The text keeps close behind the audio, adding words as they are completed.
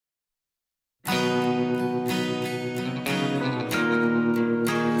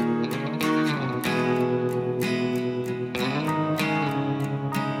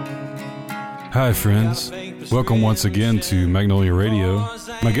Hi friends, welcome once again to Magnolia Radio.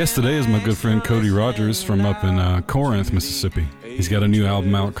 My guest today is my good friend Cody Rogers from up in Corinth, Mississippi. He's got a new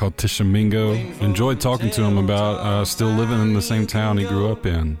album out called Tishomingo. Enjoyed talking to him about still living in the same town he grew up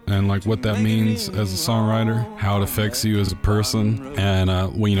in, and like what that means as a songwriter, how it affects you as a person, and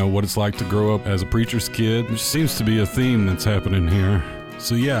what it's like to grow up as a preacher's kid, which seems to be a theme that's happening here.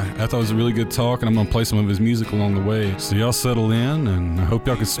 So yeah, I thought it was a really good talk, and I'm going to play some of his music along the way. So y'all settle in, and I hope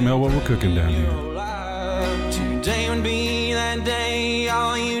y'all can smell what we're cooking down here. Today would be that day,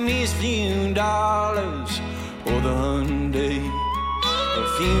 all you need is a few dollars or the Hyundai.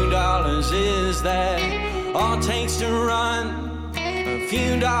 A few dollars, is that all it takes to run? A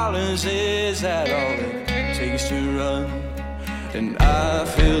few dollars, is that all it takes to run? And I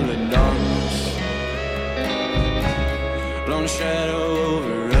feel the darkness, long shadow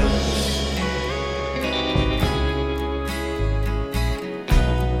over us.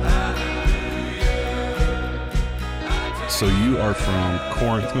 So you are from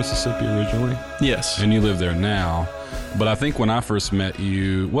Corinth, Mississippi originally? Yes. And you live there now. But I think when I first met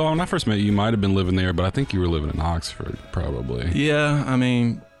you, you might have been living there, but I think you were living in Oxford, probably. Yeah, I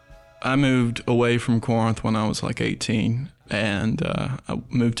mean, I moved away from Corinth when I was like 18. And I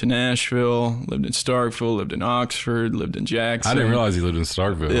moved to Nashville, lived in Starkville, lived in Oxford, lived in Jackson. I didn't realize you lived in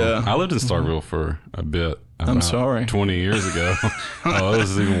Starkville. Yeah. I lived in Starkville for a bit. I'm sorry. 20 years ago. Oh, it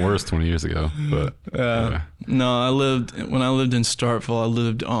was even worse 20 years ago. But no, when I lived in Starkville, I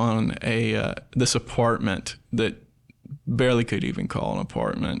lived on this apartment that barely could even call an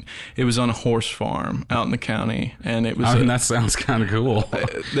apartment. It was on a horse farm out in the county, and it was. That sounds kind of cool.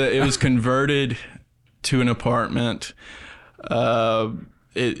 It was converted to an apartment.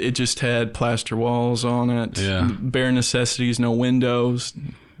 It just had plaster walls on it. Yeah. Bare necessities, no windows.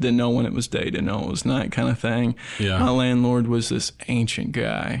 Didn't know when it was day, didn't know it was night, kind of thing. Yeah. My landlord was this ancient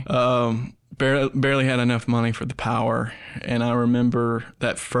guy. Barely had enough money for the power. And I remember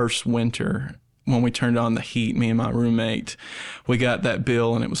that first winter when we turned on the heat, me and my roommate, we got that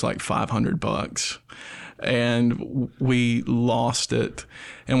bill and it was like $500. And we lost it.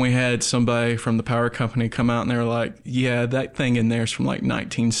 And we had somebody from the power company come out and they were like, yeah, that thing in there is from like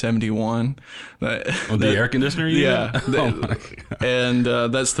 1971. The air conditioner unit? Yeah. Oh my God. And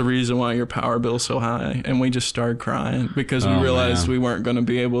that's the reason why your power bill's so high. And we just started crying because we realized we weren't going to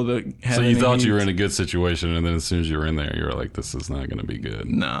be able to have So you thought heat. you were in a good situation, and then as soon as you were in there, you were like, this is not going to be good.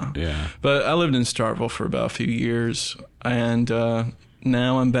 No. Yeah. But I lived in Starkville for about a few years. And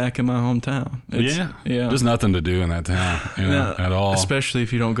now I'm back in my hometown. Yeah. Yeah. There's nothing to do in that town at all. Especially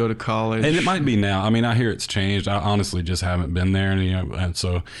if you don't go to college. And it might be now. I mean, I hear it's changed. I honestly just haven't been there. And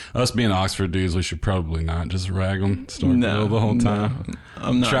so us being Oxford dudes, we should probably not just rag them Starkville the whole time. No,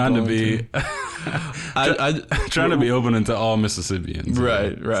 I'm not trying to going be trying to be open to all Mississippians.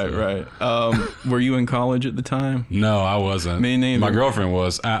 Right. Were you in college at the time? No, I wasn't. Me neither. My girlfriend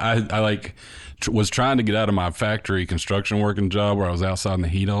was. I was trying to get out of my factory construction working job where I was outside in the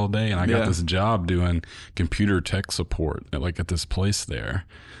heat all day, and I got this job doing computer tech support at this place there.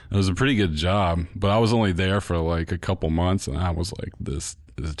 It was a pretty good job, but I was only there for like a couple months, and I was like, this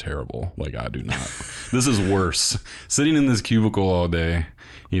is terrible. Like, I do not. This is worse. Sitting in this cubicle all day,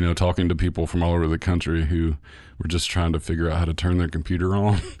 talking to people from all over the country who were just trying to figure out how to turn their computer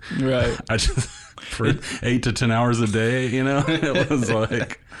on. Right. I just, for 8 to 10 hours a day, it was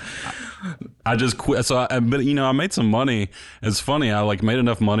like... I just quit. So, I made some money. It's funny. I made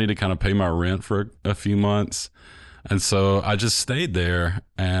enough money to kind of pay my rent for a few months. And so I just stayed there,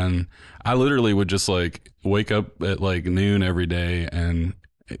 and I literally would just wake up at noon every day and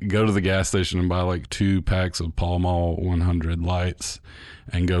go to the gas station and buy 2 packs of Pall Mall 100 lights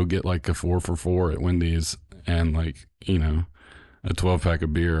and go get a 4 for $4 at Wendy's and a 12 pack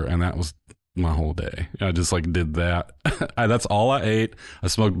of beer. And that was my whole day. I just did that. That's all I ate. I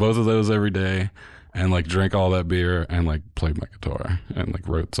smoked both of those every day and drank all that beer and played my guitar and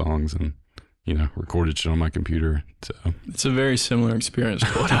wrote songs and recorded shit on my computer. So it's a very similar experience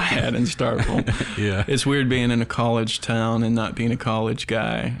to what I had in Starkville. Yeah. It's weird being in a college town and not being a college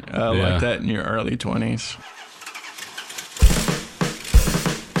guy like that in your early 20s.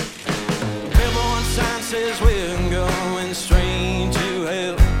 Everyone sign says we're going straight to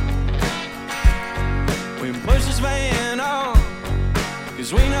hell. We push this van on,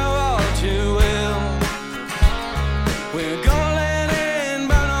 cause we know all too well. We're gonna let it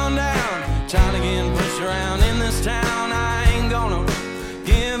burn on down. Tired of getting pushed around in this town. I ain't gonna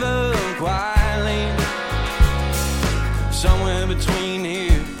give up quietly. Somewhere between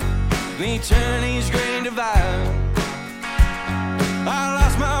here and eternity's great divide, I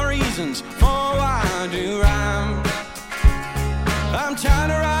lost my reasons for why I do rhyme. I'm tired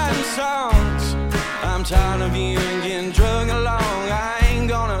of writing songs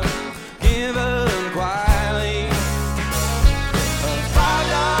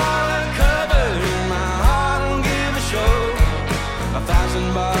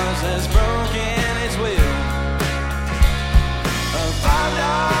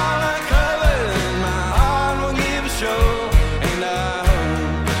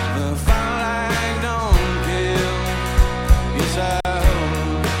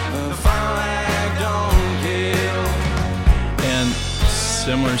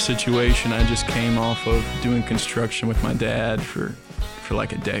similar situation. I just came off of doing construction with my dad for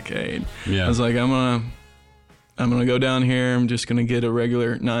like a decade. Yeah. I was like, I'm gonna go down here. I'm just gonna get a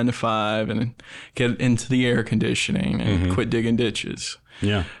regular 9 to 5 and get into the air conditioning and quit digging ditches.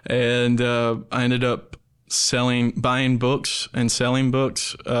 Yeah. And I ended up buying books and selling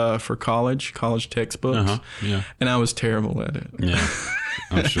books for college textbooks. Yeah. And I was terrible at it. Yeah.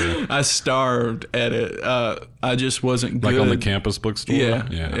 I'm sure. I starved at it. I just wasn't good. Like on the campus bookstore?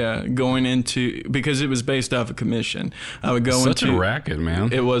 Yeah. Going into, because it was based off a commission. I would go Such into a racket,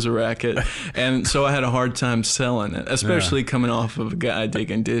 man. It was a racket. And so I had a hard time selling it, especially coming off of a guy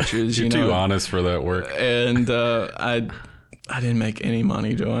digging ditches. You're too honest for that work. And I didn't make any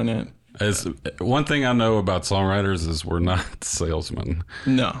money doing it. As one thing I know about songwriters is we're not salesmen.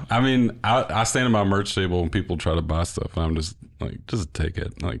 No. I mean, I stand at my merch table when people try to buy stuff, and I'm just like, just take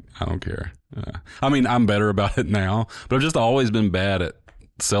it. Like, I don't care. I mean, I'm better about it now, but I've just always been bad at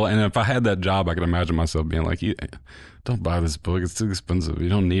selling. And if I had that job, I could imagine myself being like, don't buy this book. It's too expensive. You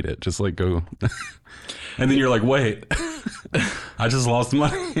don't need it. Just like go. And then you're like, wait, I just lost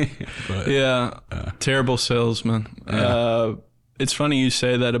money. But, terrible salesman. Yeah. It's funny you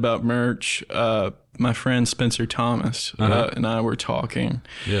say that about merch. My friend Spencer Thomas and I were talking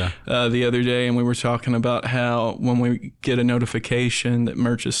the other day, and we were talking about how when we get a notification that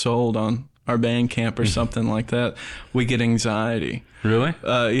merch is sold on our Bandcamp or something like that, we get anxiety. Really?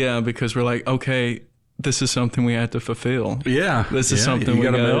 Yeah, because we're like, okay, this is something we have to fulfill. Yeah. This is something we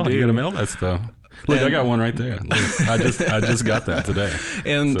gotta do. You gotta mail that stuff. Look, I got one right there. Look, I just got that today.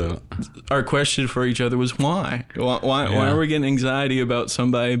 And our question for each other was why? Why are we getting anxiety about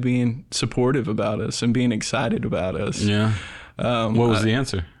somebody being supportive about us and being excited about us? Yeah. What was the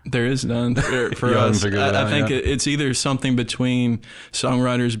answer? There is none for us. I think it's either something between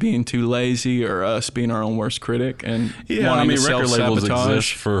songwriters being too lazy or us being our own worst critic and wanting to record labels self-sabotage.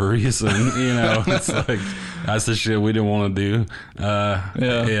 exist for a reason. It's like that's the shit we didn't want to do.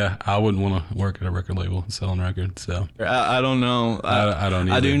 I wouldn't want to work at a record label selling records. So I don't know. I don't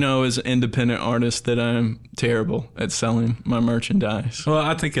either. I do know as an independent artist that I'm terrible at selling my merchandise. Well,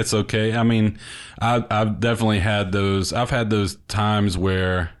 I think it's okay. I mean, I've definitely had those. I've had those times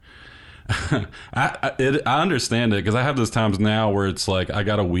where I understand it, because I have those times now where it's like I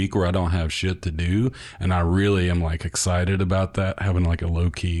got a week where I don't have shit to do, and I really am like excited about that, having like a low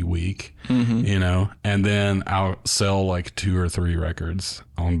key week, and then I'll sell like 2 or 3 records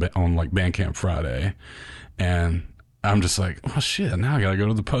on like Bandcamp Friday, and I'm just like, oh shit, now I gotta go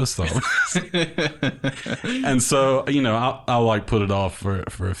to the post office. And so, I'll like put it off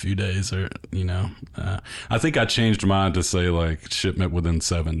for a few days, or, I think I changed mine to say like shipment within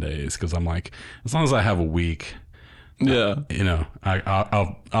 7 days. 'Cause I'm like, as long as I have a week, I'll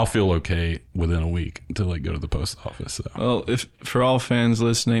feel okay within a week until I go to the post office. So. Well, if for all fans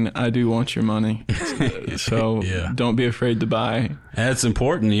listening, I do want your money. So don't be afraid to buy. And it's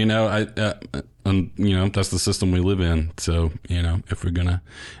important, that's the system we live in. So, if we're gonna,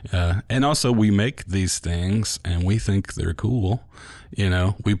 and also we make these things and we think they're cool,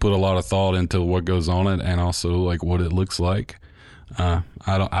 we put a lot of thought into what goes on it and also like what it looks like.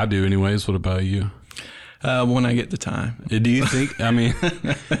 I do anyways. What about you? When I get the time. Do you think,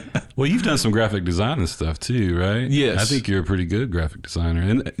 well, you've done some graphic design and stuff too, right? Yes. I think you're a pretty good graphic designer.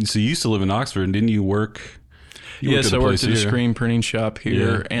 And so you used to live in Oxford, and didn't you work? Yes, I worked at a screen printing shop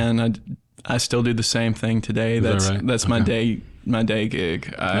here, and I still do the same thing today. That's my day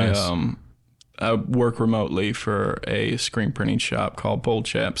gig. Nice. I work remotely for a screen printing shop called Pole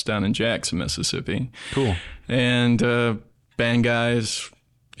Chaps down in Jackson, Mississippi. Cool. And band guys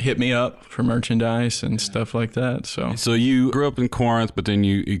hit me up for merchandise and stuff like that. So you grew up in Corinth, but then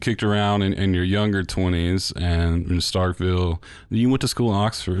you kicked around in your younger 20s and in Starkville. You went to school in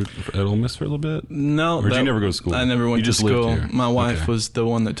Oxford at Ole Miss for a little bit? No. Or did you never go to school? I never went to school. Lived here. My wife was the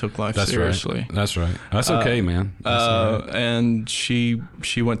one that took life seriously. Right. That's right. That's okay, man. That's all right. And she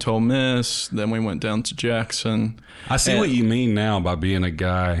went to Ole Miss. Then we went down to Jackson. I see what you mean now by being a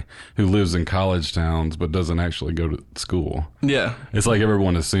guy who lives in college towns but doesn't actually go to school. Yeah. It's like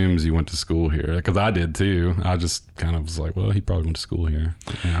everyone assumes you went to school here, because I did too. I just kind of was like, well, he probably went to school here.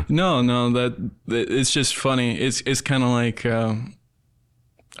 Yeah. No, that it's just funny. It's kind of like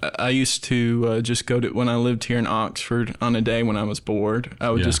I used to just go to, when I lived here in Oxford, on a day when I was bored,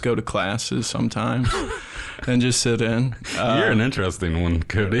 I would just go to classes sometimes and just sit in. You're an interesting one,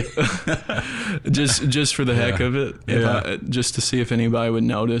 Cody. just for the heck of it, just to see if anybody would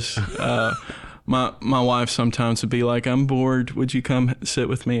notice. My wife sometimes would be like, I'm bored, would you come sit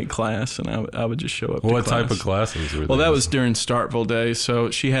with me at class? And I would just show up to class. What type of classes were Well, those? that was during Starkville days.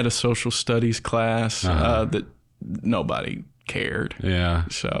 So she had a social studies class that nobody cared. Yeah.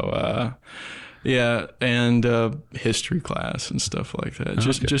 So, yeah, and history class and stuff like that.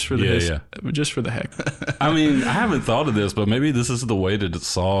 Just for the just for the heck. I mean, I haven't thought of this, but maybe this is the way to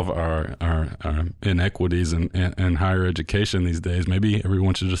solve our inequities in higher education these days. Maybe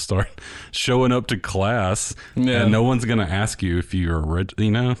everyone should just start showing up to class, and no one's gonna ask you if you're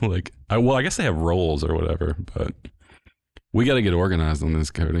like. I guess they have roles or whatever, but we got to get organized on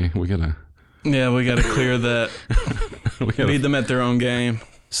this, Cody. We got to clear that. Lead them at their own game.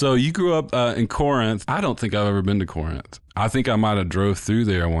 So you grew up in Corinth. I don't think I've ever been to Corinth. I think I might have drove through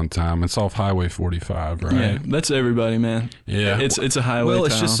there one time. It's off Highway 45, right? Yeah, that's everybody, man. Yeah, it's a highway. Well,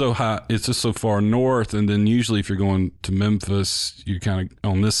 it's town. just so high. It's just so far north, and then usually if you're going to Memphis, you're kind of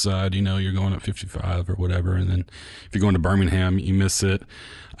on this side. You're going at 55 or whatever, and then if you're going to Birmingham, you miss it.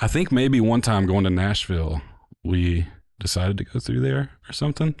 I think maybe one time going to Nashville, we decided to go through there or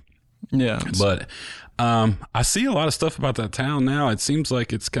something. Yeah, but I see a lot of stuff about that town now. It seems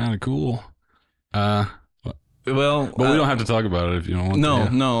like it's kind of cool. But we don't have to talk about it if you don't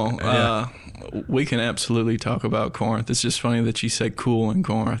want to. No. We can absolutely talk about Corinth. It's just funny that you said cool and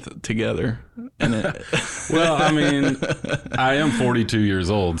Corinth together. Well, I mean, I am 42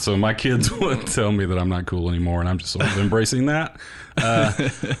 years old, so my kids would tell me that I'm not cool anymore, and I'm just sort of embracing that.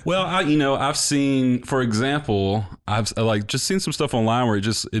 I've seen, for example, I've just seen some stuff online where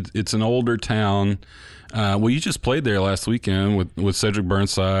it's an older town. You just played there last weekend with Cedric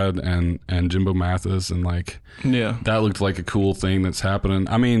Burnside and Jimbo Mathis, and that looked like a cool thing that's happening.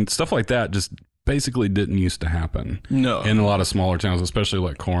 I mean, stuff like that just basically didn't used to happen. No. In a lot of smaller towns, especially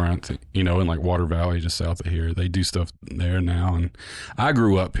like Corinth, in Water Valley, just south of here. They do stuff there now. And I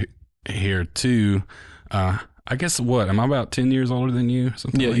grew up here too. I guess am I about 10 years older than you?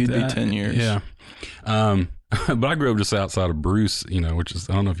 Something like you'd that? be 10 years. Yeah. But I grew up just outside of Bruce, which is,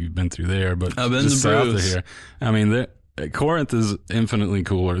 I don't know if you've been through there, but I've been just to south Bruce. of here. I mean, Corinth is infinitely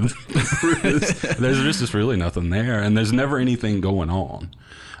cooler than Bruce. There's just really nothing there, and there's never anything going on.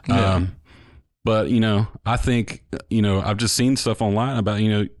 Yeah. But, I think, I've just seen stuff online about,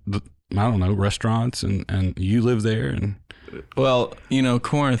 I don't know, restaurants, and you live there. And well,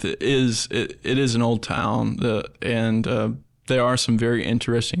 Corinth is an old town, and there are some very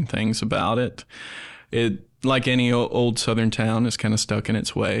interesting things about it. It, like any old southern town, is kind of stuck in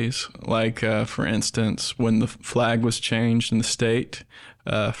its ways. Like, for instance, when the flag was changed in the state,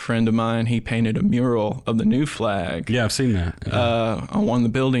 a friend of mine, he painted a mural of the new flag. Yeah, I've seen that. Yeah. On one of the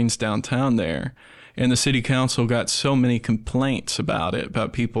buildings downtown there. And the city council got so many complaints about it,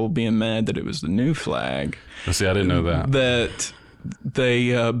 about people being mad that it was the new flag. See, I didn't know that. That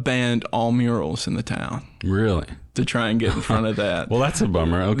they banned all murals in the town. Really? To try and get in front of that. Well, that's a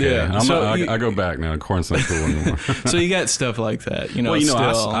bummer. Okay. Yeah. I go back now. Corinth's not cool anymore. So you got stuff like that.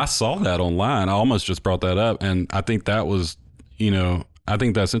 I saw that online. I almost just brought that up, and I think that was, I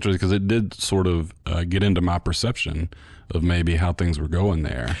think that's interesting because it did sort of get into my perception of maybe how things were going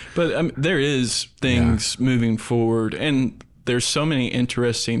there. But there is things moving forward, and there's so many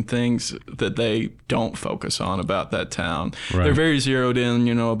interesting things that they don't focus on about that town. Right. They're very zeroed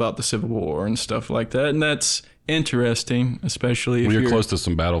in, about the Civil War and stuff like that, and that's interesting, especially if you're close to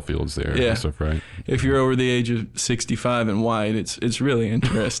some battlefields there. Yeah, and stuff, right? If you're over the age of 65 and white, it's really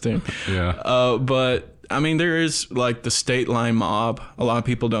interesting. Yeah. But I mean, there is the State Line Mob. A lot of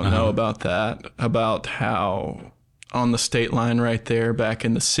people don't know about that. About how on the state line right there, back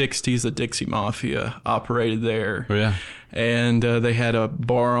in the 60s, the Dixie Mafia operated there. Oh, yeah. And they had a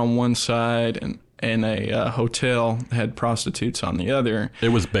bar on one side and a hotel had prostitutes on the other. It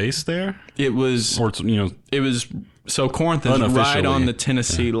was based there? It was. Or it was. So Corinth is right on the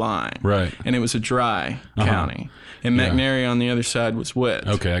Tennessee line. Right. And it was a dry county. And McNairy on the other side was wet.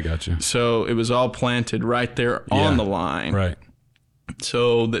 Okay, I got you. So it was all planted right there on the line. Right.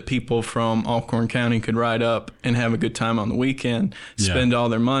 So that people from Alcorn County could ride up and have a good time on the weekend, spend all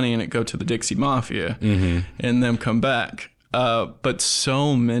their money, and it go to the Dixie Mafia, and then come back. But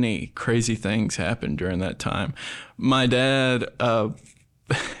so many crazy things happened during that time. My dad,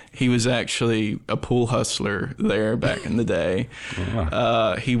 he was actually a pool hustler there back in the day.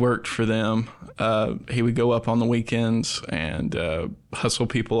 Wow. He worked for them. He would go up on the weekends and hustle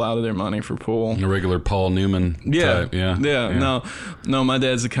people out of their money for pool. A regular Paul Newman type. Yeah. No, my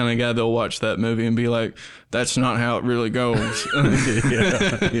dad's the kind of guy that'll watch that movie and be like, that's not how it really goes.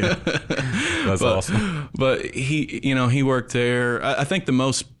 Yeah. That's awesome. But he worked there. I think the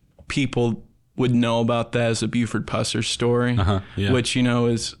most people would know about that as the Buford Pusser story, which,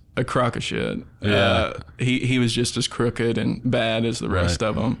 is a crock of shit. Yeah. He was just as crooked and bad as the rest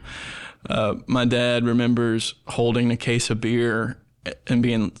of them. My dad remembers holding a case of beer and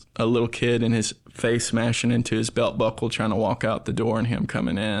being a little kid and his face smashing into his belt buckle trying to walk out the door and him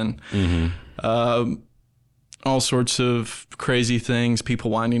coming in. All sorts of crazy things,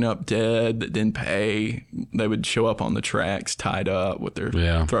 people winding up dead that didn't pay. They would show up on the tracks tied up with their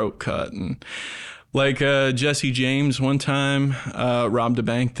throat cut. And like Jesse James one time robbed a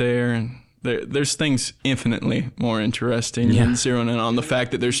bank there. And there's things infinitely more interesting than zeroing in on the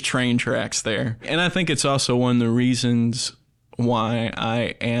fact that there's train tracks there. And I think it's also one of the reasons why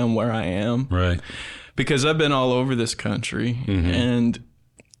I am where I am. Right. Because I've been all over this country, and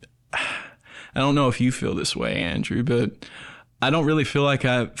I don't know if you feel this way, Andrew, but I don't really feel like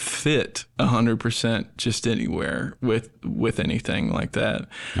I fit 100% just anywhere with anything like that.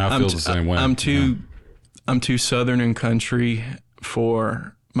 I feel the same way. I'm too Southern in country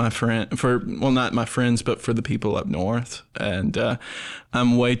for my not my friends, but for the people up north. And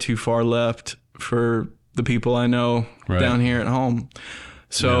I'm way too far left for the people I know down here at home.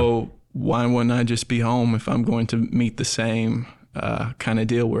 So why wouldn't I just be home if I'm going to meet the same kind of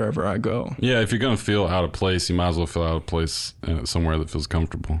deal wherever I go? Yeah, if you're going to feel out of place, you might as well feel out of place somewhere that feels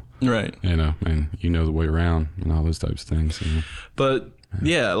comfortable. Right. And you know the way around and all those types of things. But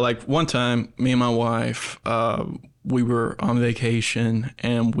yeah, like one time, me and my wife, we were on vacation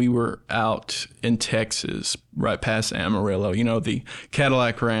and we were out in Texas, right past Amarillo, the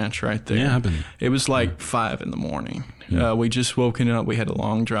Cadillac Ranch right there. Yeah, it was like 5 a.m. We just woken up. We had a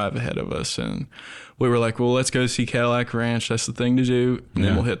long drive ahead of us, and we were like, well, let's go see Cadillac Ranch. That's the thing to do. And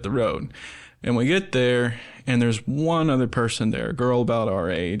then we'll hit the road. And we get there, and there's one other person there, a girl about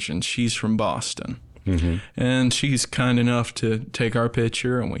our age, and she's from Boston. And she's kind enough to take our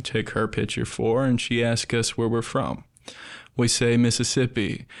picture, and we take her picture for her, and she asks us where we're from. We say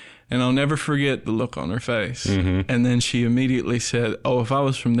Mississippi. And I'll never forget the look on her face. And then she immediately said, oh, if I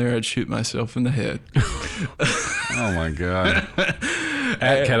was from there, I'd shoot myself in the head. Oh, my God.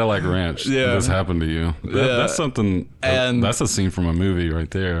 At Cadillac Ranch, this happened to you. That's something, and that's a scene from a movie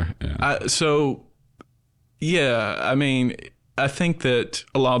right there. I mean, I think that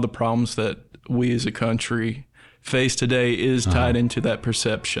a lot of the problems that we as a country face today is tied into that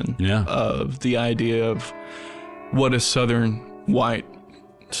perception of the idea of what a southern white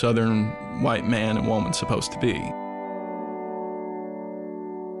man and woman supposed to be.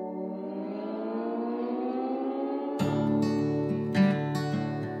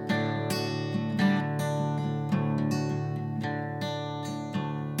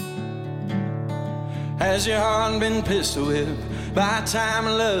 Has your heart been pistol whipped by time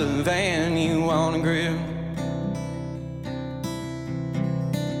of love and you want a grip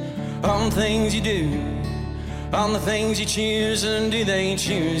on the things you do, on the things you choose, and do they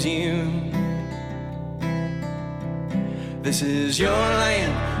choose you? This is your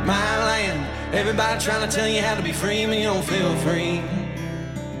land, my land. Everybody trying to tell you how to be free, but you don't feel free.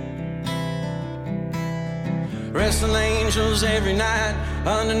 Wrestling angels every night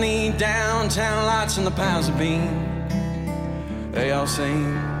underneath downtown lights and the piles of beam. They all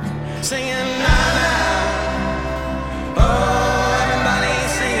singing na na. Oh, everybody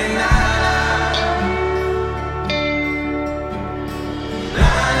singing na na.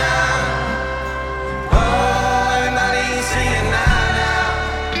 Na na. Oh, everybody singing na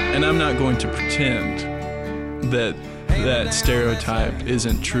na. And I'm not going to pretend that that stereotype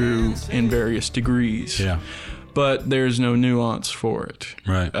isn't true in various degrees. Yeah. But there's no nuance for it.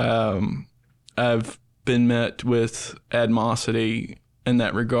 Right. I've been met with animosity in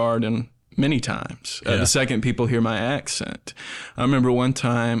that regard, and many times. The second people hear my accent. I remember one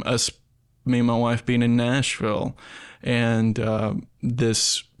time me and my wife being in Nashville, and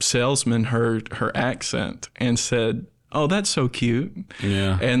this salesman heard her accent and said, "Oh, that's so cute,"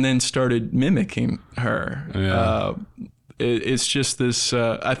 and then started mimicking her. Yeah. It's just this.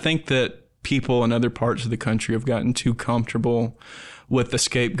 I think that people in other parts of the country have gotten too comfortable with the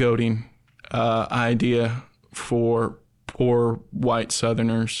scapegoating idea for poor white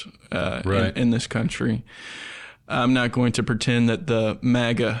Southerners in this country. I'm not going to pretend that the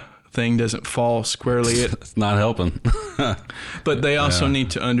MAGA thing doesn't fall squarely. It's not helping. But they also need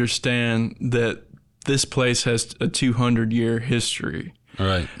to understand that this place has a 200-year history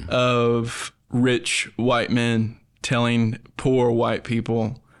of rich white men telling poor white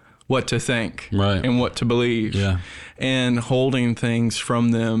people what to think and what to believe, and holding things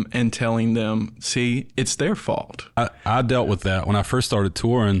from them and telling them, see, it's their fault. I dealt with that when I first started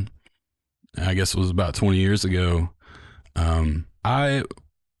touring. I guess it was about 20 years ago. I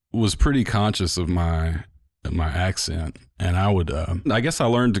was pretty conscious of my accent, and I would, I guess I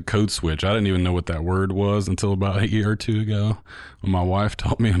learned to code switch. I didn't even know what that word was until about a year or two ago when my wife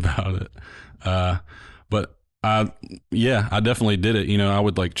taught me about it. But Yeah, I definitely did it. I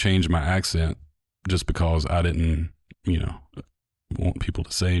would like change my accent just because I didn't, want people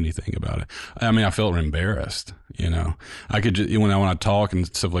to say anything about it. I mean, I felt embarrassed, I could just, when I talk and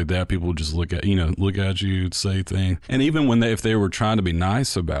stuff like that, people would just look at you, say things. And even when if they were trying to be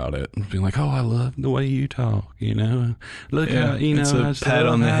nice about it, being like, oh, I love the way you talk, look how, it's a pat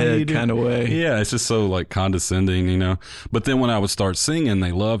on the head kind of way. Yeah. It's just so like condescending, but then when I would start singing,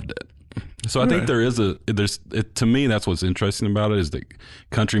 they loved it. So I think to me, that's what's interesting about it, is that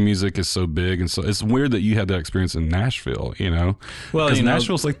country music is so big. And so it's weird that you had that experience in Nashville, Well, because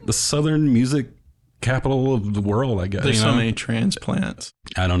Nashville's like the Southern music capital of the world, I guess. There's so many transplants.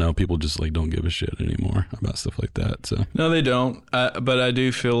 I don't know. People just like don't give a shit anymore about stuff like that. So no, they don't. But I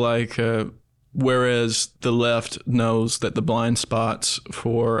do feel like, whereas the left knows that the blind spots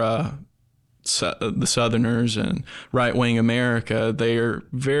for, the Southerners and right-wing America, they are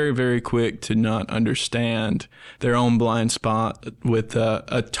very, very quick to not understand their own blind spot with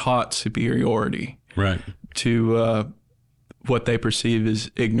a taught superiority, right, to what they perceive as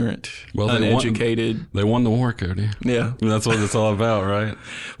ignorant, uneducated. They won the war, Cody. Yeah, that's what it's all about, right?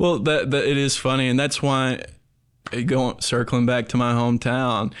 Well, that it is funny, and that's why. Circling back to my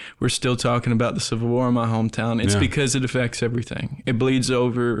hometown, we're still talking about the Civil War in my hometown. It's because it affects everything. It bleeds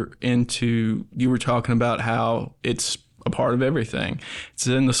over into, you were talking about how it's a part of everything. It's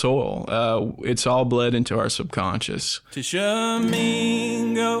in the soil. It's all bled into our subconscious.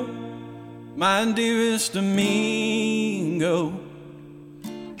 Tishomingo, my dearest amigo,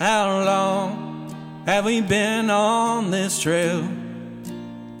 how long have we been on this trail?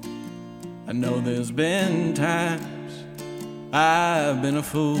 I know there's been times I've been a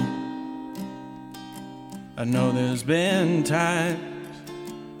fool. I know there's been times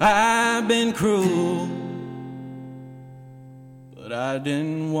I've been cruel, but I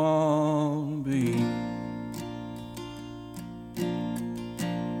didn't want to be.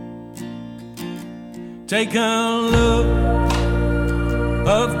 Take a look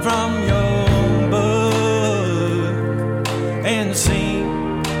up from your book and see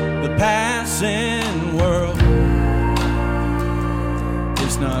the passing world.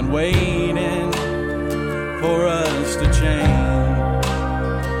 It's not waiting for us to change.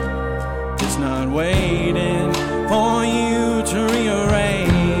 It's not waiting for you to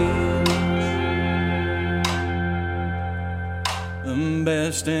rearrange. The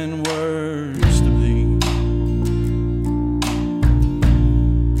best and worst of thee.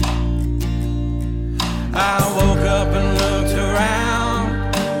 I woke up and looked around.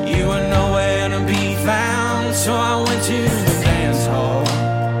 You were nowhere to be found, so I went to the dance hall.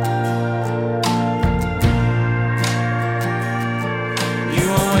 You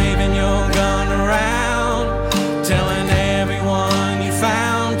were waving your gun around, telling everyone you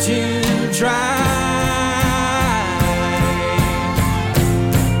found to try.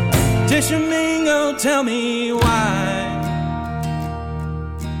 Tishomingo, tell me why.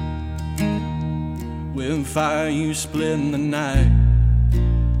 With fire you split in the night.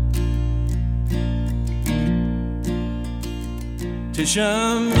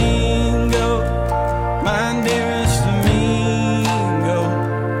 Tishomingo, my dearest amigo,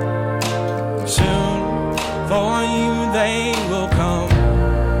 soon for you they will come,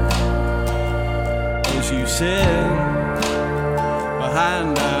 as you sit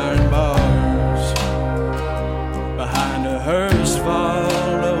behind iron bars. Behind a hearse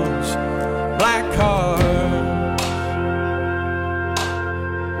follows black cars,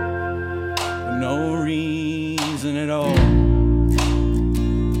 for no reason at all.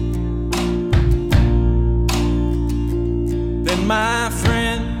 Then my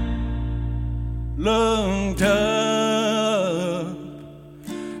friend looked up,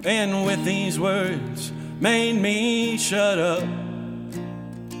 and with these words made me shut up.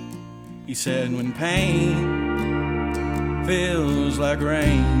 He said, when pain feels like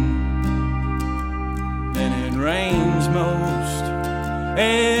rain, then it rains most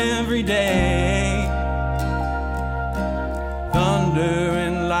every day. Thunder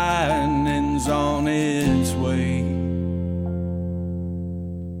and lightning's on its way.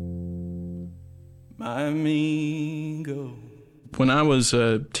 My amigo. When I was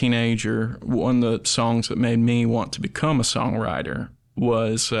a teenager, one of the songs that made me want to become a songwriter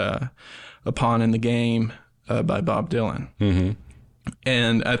was A Pawn in the Game by Bob Dylan. Mm-hmm.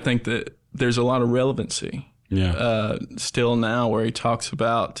 And I think that there's a lot of relevancy still now, where he talks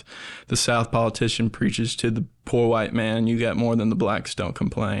about the South politician preaches to the poor white man, you got more than the blacks, don't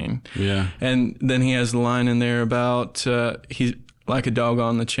complain. Yeah. And then he has the line in there about he's like a dog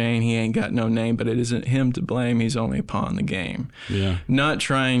on the chain, he ain't got no name, but it isn't him to blame, he's only a pawn in the game. Yeah. Not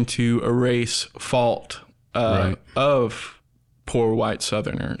trying to erase fault of poor white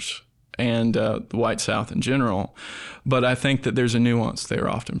Southerners and the white South in general. But I think that there's a nuance there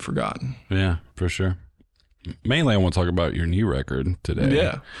often forgotten. Yeah, for sure. Mainly, I want to talk about your new record today.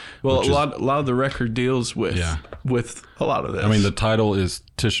 Yeah. Well, a lot of the record deals with a lot of this. I mean, the title is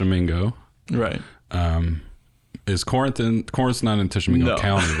Tishomingo. Right. Is Corinth's not in Tishomingo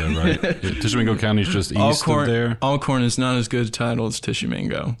County, though, right? Tishomingo County is just east of there. Alcorn is not as good a title as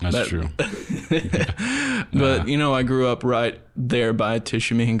Tishomingo. That's true. But, I grew up right there by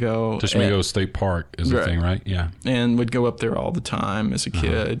Tishomingo. Tishomingo State Park is the thing, right? Yeah. And would go up there all the time as a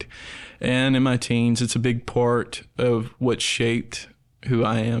kid. And in my teens, it's a big part of what shaped who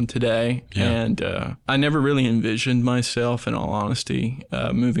I am today. Yeah. And I never really envisioned myself, in all honesty,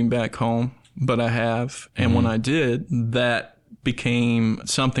 moving back home. But I have. And when I did, that became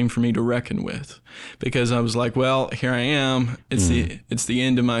something for me to reckon with. Because I was like, well, here I am. It's the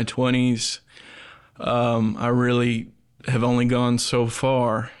end of my 20s. I really have only gone so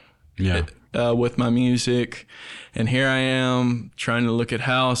far with my music. And here I am trying to look at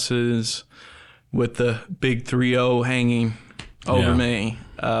houses with the big 3-0 hanging over me.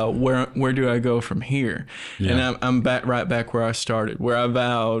 Where do I go from here? Yeah. And I'm right back where I started, where I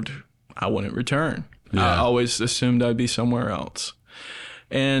vowed I wouldn't return. Yeah. I always assumed I'd be somewhere else.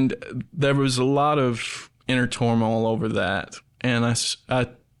 And there was a lot of inner turmoil over that. And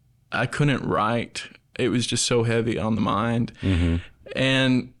I couldn't write. It was just so heavy on the mind. Mm-hmm.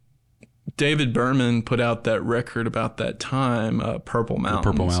 And David Berman put out that record about that time, Purple Mountains.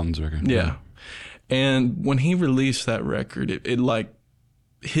 The Purple Mountains record. Yeah. And when he released that record, it like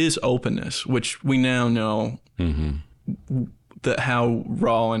his openness, which we now know that how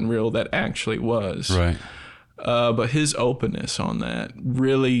raw and real that actually was. Right. But his openness on that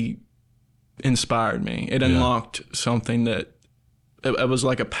really inspired me. It unlocked something that it was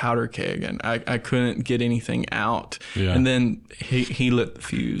like a powder keg, and I couldn't get anything out. Yeah. And then he lit the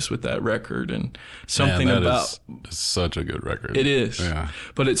fuse with that record, and something about it's such a good record. It is. Yeah.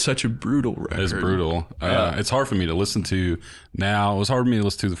 But it's such a brutal record. It's brutal. It's hard for me to listen to now. It was hard for me to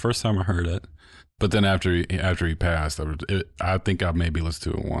listen to the first time I heard it, but then after he passed, I think I maybe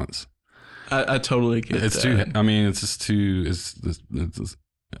listened to it once. I totally get it's that. Too. I mean, it's just too.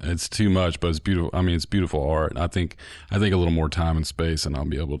 It's too much, but it's beautiful. I mean, it's beautiful art. I think a little more time and space, and I'll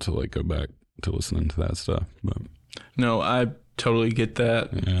be able to like go back to listening to that stuff. But no, I totally get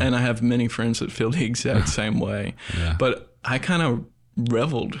that, and I have many friends that feel the exact same way. Yeah. But I kind of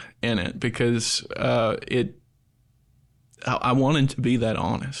reveled in it because I wanted to be that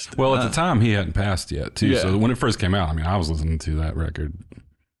honest. Well, at the time, he hadn't passed yet, too. Yeah. So when it first came out, I mean, I was listening to that record.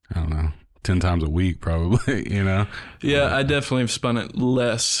 I don't know. 10 times a week, probably, Yeah, I definitely have spun it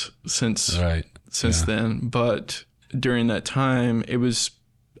less since then. But during that time,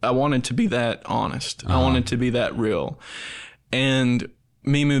 I wanted to be that honest. I wanted to be that real. And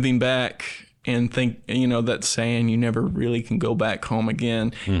me moving back and think, that saying, you never really can go back home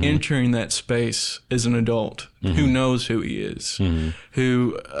again, entering that space as an adult who knows who he is,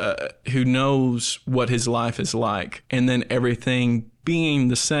 who knows what his life is like, and then everything being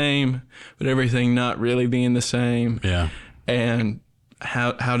the same, but everything not really being the same. Yeah. And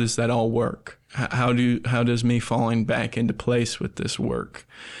how does that all work? How does me falling back into place with this work?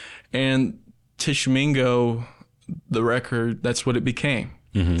 And Tishomingo, the record, that's what it became.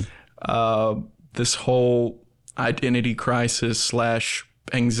 This whole identity crisis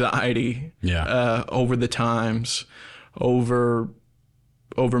 / anxiety over the times, over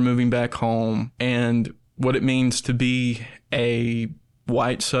moving back home, and what it means to be a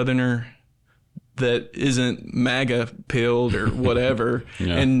white Southerner that isn't MAGA pilled or whatever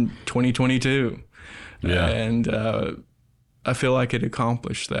in 2022. Yeah. And I feel like it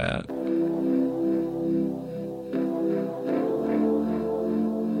accomplished that.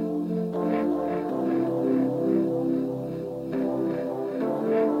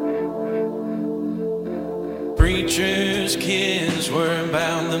 Preachers' kids were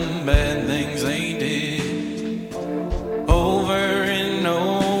about the bad things they did over and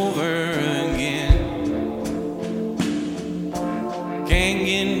over again. Can't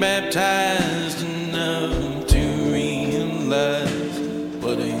get baptized enough to realize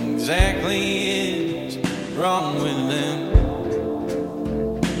what exactly is wrong with them.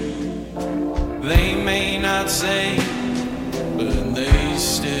 They may not say, but they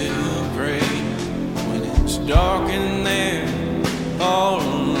still pray when it's dark in there all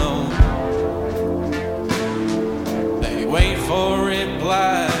alone. They wait for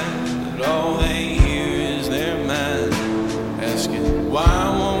reply, but all they hear is their mind asking, why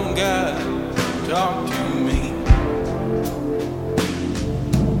won't God talk to me?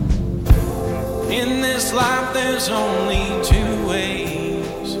 In this this life there's only two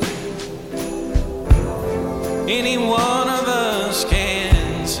ways any one of us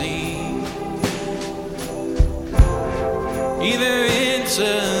can see. Either it's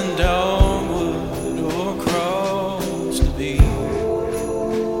a dogwood or a cross to be.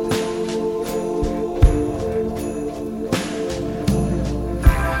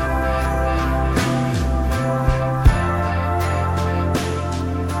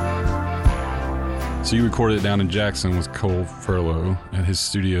 So you recorded it down in Jackson with Cole Furlow at his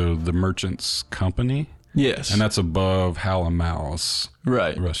studio, The Merchants Company? Yes. And that's above Hal and Mal's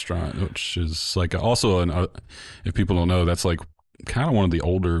right. restaurant, which is like also if people don't know, that's like kind of one of the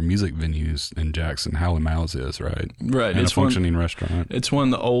older music venues in Jackson. Hal and Mal's is, right? Right. And it's a functioning restaurant. It's one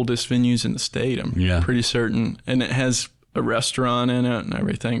of the oldest venues in the state, I'm pretty certain. And it has a restaurant in it and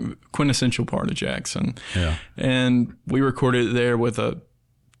everything. Quintessential part of Jackson. Yeah. And we recorded it there with a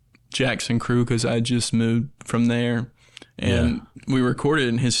Jackson crew because I just moved from there. And we recorded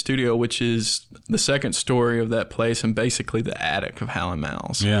in his studio, which is the second story of that place and basically the attic of Hal and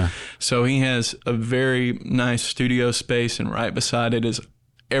Mal's. Yeah. So he has a very nice studio space, and right beside it is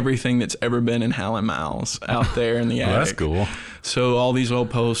everything that's ever been in Hal and Mal's out there in the attic. That's cool. So all these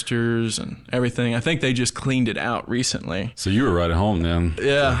old posters and everything. I think they just cleaned it out recently. So you were right at home then.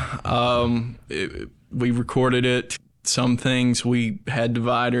 Yeah. We recorded it. Some things we had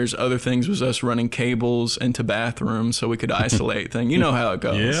dividers, other things was us running cables into bathrooms so we could isolate things. You know how it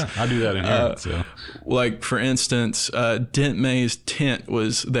goes. Yeah, I do that in here. So. Like, for instance, Dent May's tent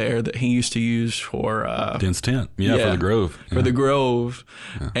was there that he used to use for... Dent's tent, for the Grove. Yeah. For the Grove,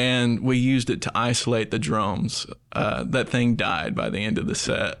 and we used it to isolate the drums. That thing died by the end of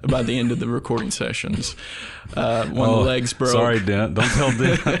the recording sessions. One of the legs broke. Sorry, Dent. Don't tell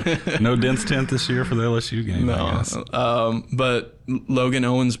Dent. No Dent's tent this year for the LSU game, I guess. But Logan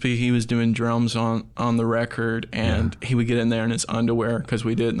Owensby, he was doing drums on the record, and he would get in there in his underwear because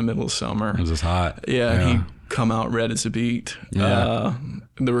we did it in the middle of summer. It was just hot. Yeah, he'd come out red as a beet. Yeah.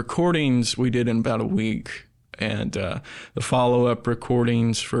 The recordings we did in about a week, and the follow-up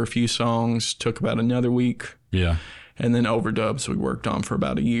recordings for a few songs took about another week. Yeah. And then overdubs we worked on for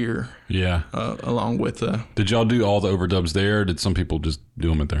about a year. Yeah. Along with the... Did y'all do all the overdubs there, or did some people just do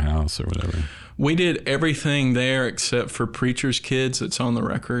them at their house or whatever? We did everything there except for Preacher's Kids that's on the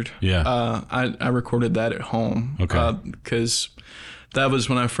record. Yeah. I recorded that at home. Okay. Because that was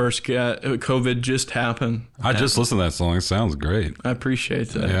when I first got... COVID just happened. I just listened to that song. It sounds great. I appreciate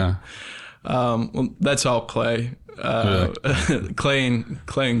that. Yeah. Well, that's all Clay. Clay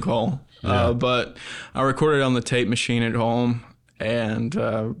and Cole. Yeah. But I recorded on the tape machine at home,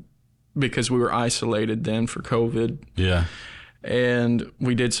 and because we were isolated then for COVID. Yeah. And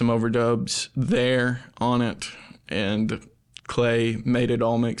we did some overdubs there on it, and Clay made it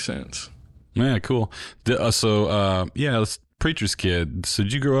all make sense. Yeah, cool. It's Preacher's Kid. So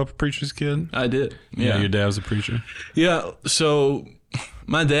did you grow up a preacher's kid? I did. Yeah, your dad was a preacher? Yeah, so...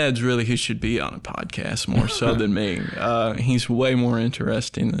 My dad's really who should be on a podcast more so than me. He's way more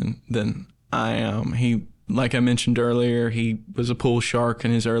interesting than I am. He, like I mentioned earlier, he was a pool shark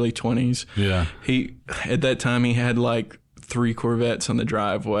in his early 20s. Yeah. At that time, he had like 3 Corvettes on the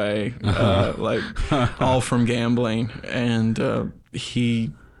driveway, all from gambling. And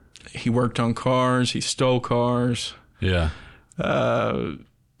he worked on cars. He stole cars. Yeah. And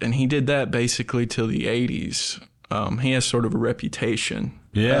he did that basically till the 80s. He has sort of a reputation.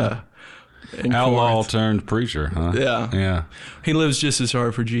 Yeah. Outlaw turned preacher, huh? Yeah. Yeah. He lives just as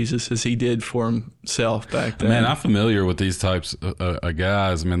hard for Jesus as he did for himself back then. Man, I'm familiar with these types of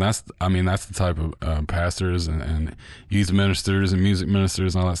guys. That's the type of pastors and youth ministers and music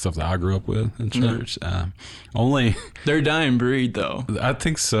ministers and all that stuff that I grew up with in church. They're a dying breed, though. I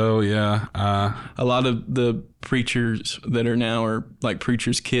think so, yeah. A lot of the preachers that are now are like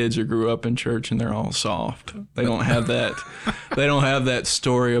preachers' kids or grew up in church, and they're all soft. They don't have that. They don't have that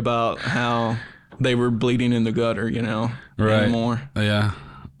story about how they were bleeding in the gutter, right. anymore. Yeah.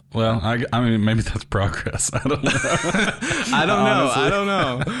 Well, I mean, maybe that's progress. I don't know. I don't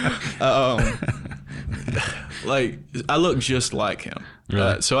know. Like, I look just like him.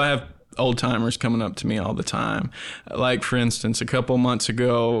 Right. So I have old timers coming up to me all the time. Like, for instance, a couple months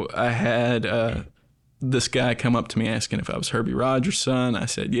ago, I had this guy come up to me asking if I was Herbie Rogers' son. I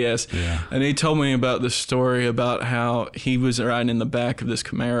said yes. Yeah. And he told me about this story about how he was riding in the back of this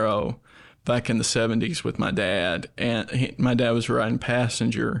Camaro back in the 70s with my dad. And my dad was riding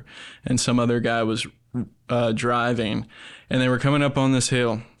passenger, and some other guy was driving. And they were coming up on this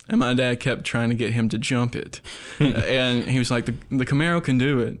hill. and my dad kept trying to get him to jump it. And he was like, the Camaro can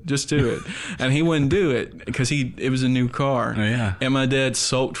do it. Just do it. And he wouldn't do it because it was a new car. Oh, yeah. And my dad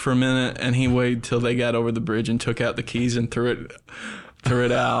sulked for a minute, and he waited till they got over the bridge and took out the keys and threw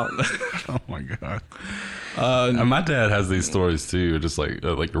it out. Oh, my God. And my dad has these stories, too, just like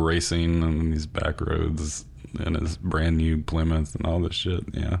racing on these back roads and his brand new Plymouth and all this shit.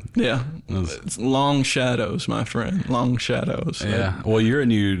 Yeah. Yeah. It's long shadows, my friend. Long shadows. Yeah. Well, you're a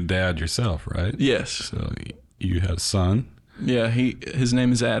new dad yourself, right? Yes. So you had a son. Yeah. His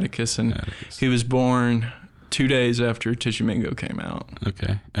name is Atticus, and he was born 2 days after Tishomingo came out.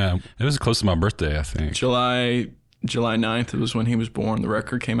 Okay. It was close to my birthday, I think. July 9th was when he was born. The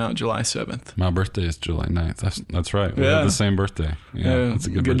record came out July 7th. My birthday is July 9th. That's right. We have the same birthday. Yeah, that's a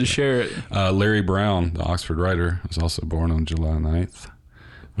good birthday. To share it. Larry Brown, the Oxford writer, was also born on July 9th,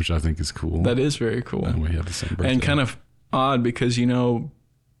 which I think is cool. That is very cool. And we have the same birthday. And kind of odd because,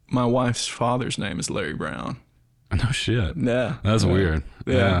 my wife's father's name is Larry Brown. No shit. Yeah. That's weird.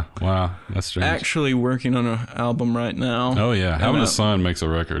 Yeah. Wow. That's strange. Actually working on an album right now. Oh, yeah. Having a son makes a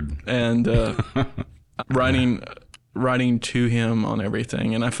record. And writing to him on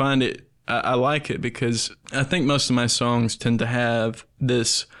everything. And I find it, I like it because I think most of my songs tend to have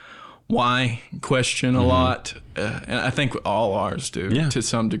this why question a lot. And I think all ours do to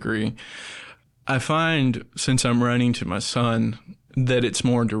some degree. I find since I'm writing to my son that it's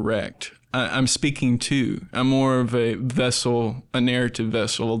more direct. I'm speaking to. I'm more of a vessel, a narrative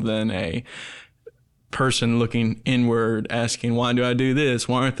vessel than a person looking inward asking, why do I do this?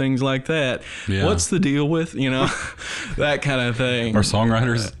 Why are things like that? Yeah. What's the deal with, that kind of thing. Are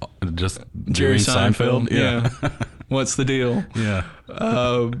songwriters just Jerry Seinfeld? Yeah. What's the deal? Yeah.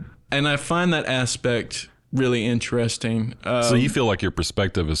 And I find that aspect really interesting. So you feel like your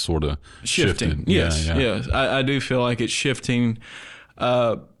perspective is sort of shifting. Shifted. Yes. I do feel like it's shifting.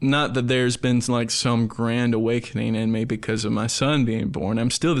 Not that there's been like some grand awakening in me because of my son being born.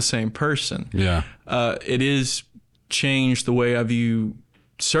 I'm still the same person. Yeah. It is changed the way I view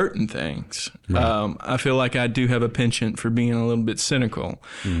certain things. Right. I feel like I do have a penchant for being a little bit cynical.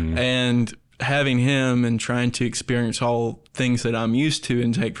 And having him and trying to experience all things that I'm used to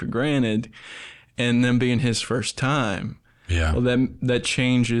and take for granted, and them being his first time. Yeah. Well, that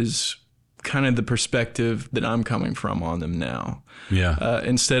changes kind of the perspective that I'm coming from on them now. Yeah.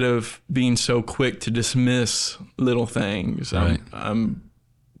 Instead of being so quick to dismiss little things, right. I'm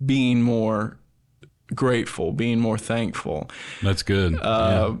being more grateful, being more thankful. That's good.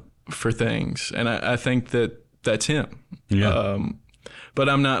 For things. And I think that that's him. Yeah. But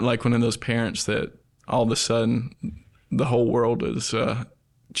I'm not like one of those parents that all of a sudden the whole world is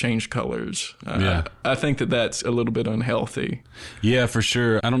changed colors. I think that that's a little bit unhealthy. Yeah, for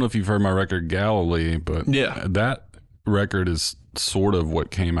sure. I don't know if you've heard my record Galilee, but that record is sort of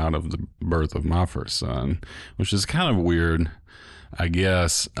what came out of the birth of my first son, which is kind of weird, I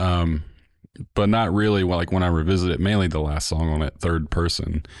guess. But not really. Well, like when I revisit it, mainly the last song on it, third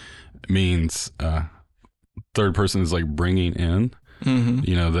person, means third person is like bringing in.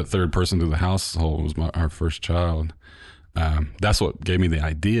 That third person to the household was our first child. That's what gave me the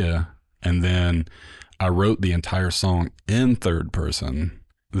idea. And then I wrote the entire song in third person.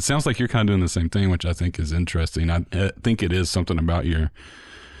 It sounds like you're kind of doing the same thing, which I think is interesting. I think it is something about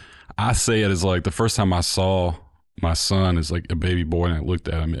I say it as like the first time I saw my son as like a baby boy and I looked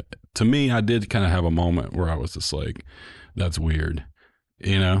at him. To me, I did kind of have a moment where I was just like, that's weird.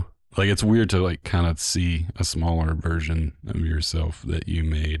 Like it's weird to like kind of see a smaller version of yourself that you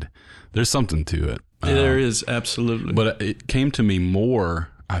made. There's something to it. There is, absolutely. But it came to me more,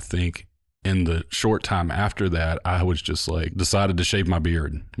 I think, in the short time after that. I was just like decided to shave my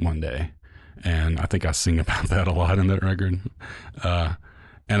beard one day. And I think I sing about that a lot in that record. And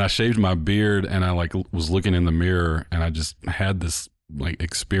I shaved my beard and I like was looking in the mirror and I just had this like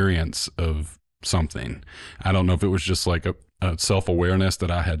experience of something. I don't know if it was just like a self-awareness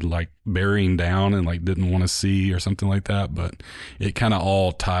that I had like burying down and like didn't want to see or something like that, but it kind of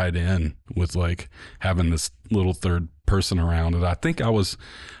all tied in with like having this little third person around. And I think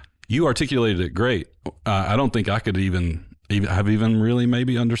you articulated it great. I don't think I could even have really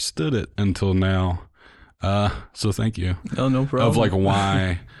maybe understood it until now. So thank you. Oh, no problem. Of like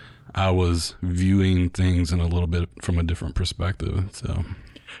why I was viewing things in a little bit from a different perspective. So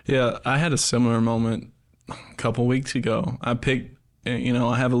yeah, I had a similar moment a couple weeks ago. I picked,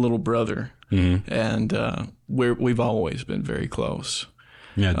 I have a little brother, and we've always been very close.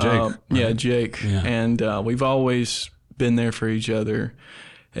 Yeah, Jake. Right? Yeah, Jake. Yeah. And we've always been there for each other,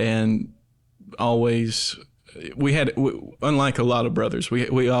 and always unlike a lot of brothers,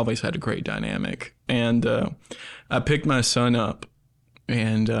 we always had a great dynamic. And I picked my son up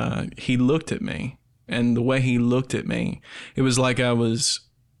and he looked at me. And the way he looked at me, it was like I was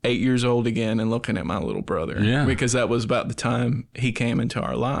 8 years old again and looking at my little brother. Yeah. Because that was about the time he came into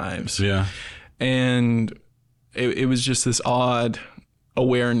our lives. Yeah. And it was just this odd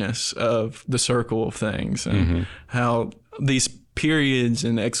awareness of the circle of things and how these periods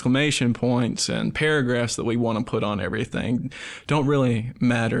and exclamation points and paragraphs that we want to put on everything don't really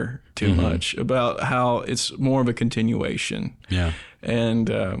matter too much, about how it's more of a continuation. Yeah. And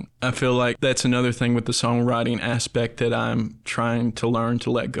I feel like that's another thing with the songwriting aspect that I'm trying to learn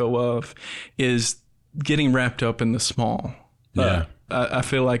to let go of, is getting wrapped up in the small. Yeah. I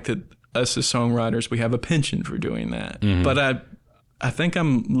feel like that us as songwriters, we have a penchant for doing that. But I think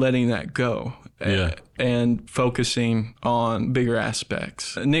I'm letting that go and focusing on bigger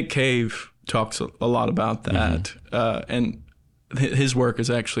aspects. Nick Cave talks a lot about that. And his work is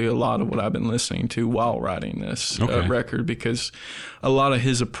actually a lot of what I've been listening to while writing this record, because a lot of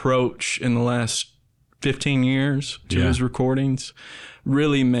his approach in the last 15 years to his recordings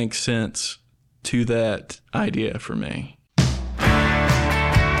really makes sense to that idea for me.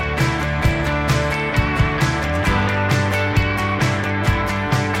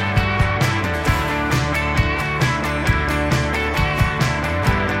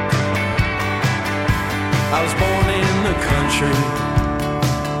 I was born in the country,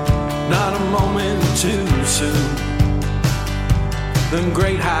 not a moment too soon. The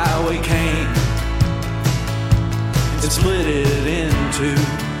great highway came, it split it in two.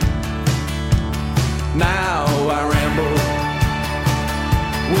 Now I ramble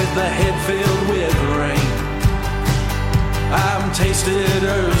with the head filled with rain. I'm tasted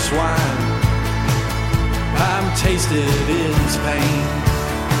earth's wine, I'm tasted its pain.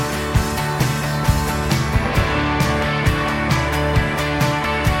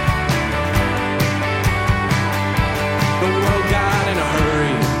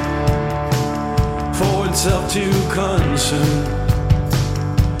 Itself to consume.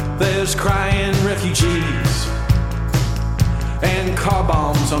 There's crying refugees and car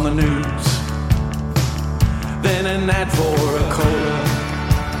bombs on the news. Then an ad for a cola,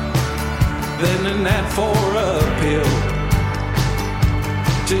 then an ad for a pill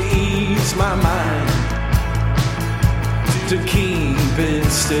to ease my mind, to keep it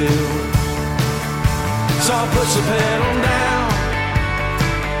still. So I push the pedal down,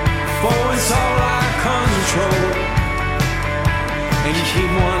 for it's all I control, and you keep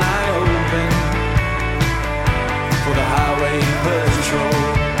one eye open for the highway patrol.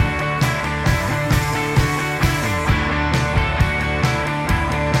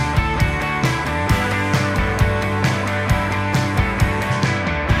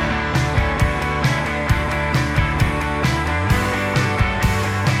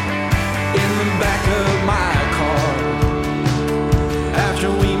 In the back of my car, after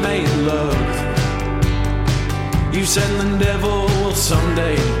we made love, you said the devil will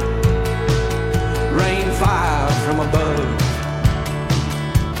someday rain fire from above,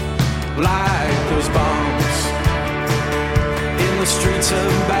 like those bombs in the streets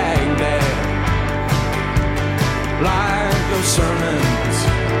of Baghdad, like those sermons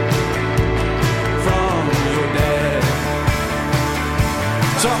from your dad.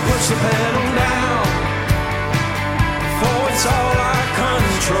 So I push the pedal down, for it's all I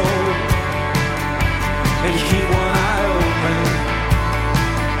control, and keep one eye open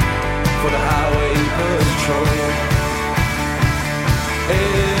for the highway patrol.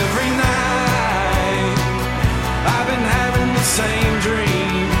 Every night I've been having the same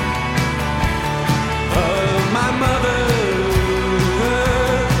dream of my mother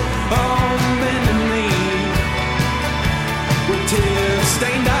on bended knee, with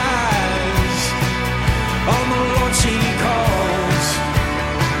tear-stained eyes. On the Lord she calls,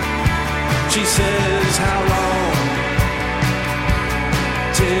 she says, how long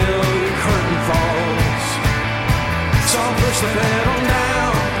till the curtain falls? So I'll push the pedal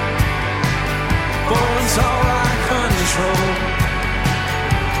down, for it's all I control,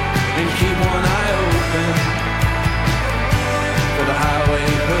 and keep one eye open for the highway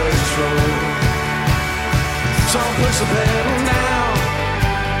patrol. So I'll push the pedal down,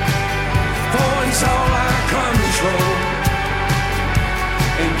 for it's all I control,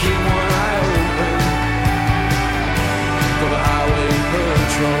 and keep one eye open for the highway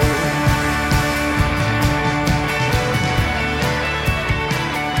patrol.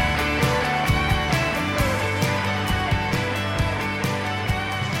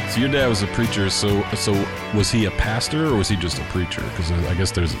 So your dad was a preacher. So was he a pastor or was he just a preacher? Because I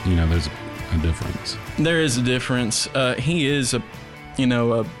guess there's a difference. There is a difference. He is a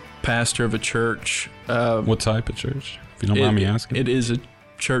pastor of a church. What type of church? If you don't mind me asking. It is a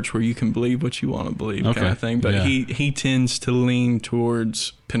church where you can believe what you want to believe, kind of thing. But he tends to lean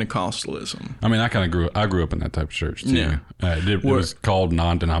towards Pentecostalism. I mean, I grew up in that type of church too. Yeah. It was called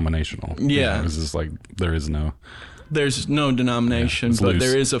non-denominational. Yeah. It was just like there's no denomination, but loose.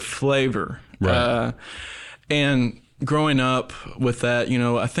 there is a flavor. Right. And growing up with that,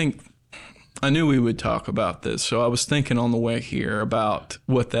 I think I knew we would talk about this, so I was thinking on the way here about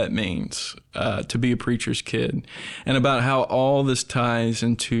what that means to be a preacher's kid, and about how all this ties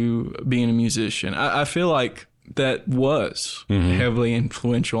into being a musician. I feel like that was heavily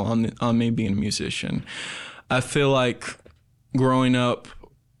influential on me being a musician. I feel like growing up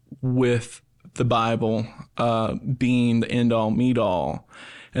with the Bible being the end-all, meet-all,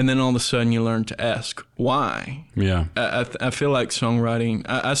 and then all of a sudden you learn to ask why. Yeah. I feel like songwriting,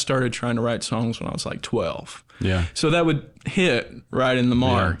 I started trying to write songs when I was like 12. Yeah. So that would hit right in the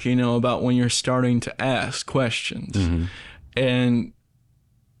mark, about when you're starting to ask questions. Mm-hmm. And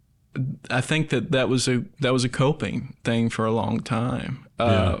I think that was a coping thing for a long time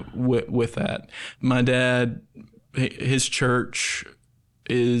with that. My dad, his church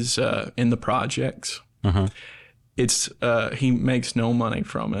is in the projects. Uh-huh. He makes no money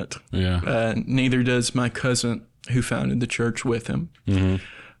from it. Yeah. Neither does my cousin who founded the church with him.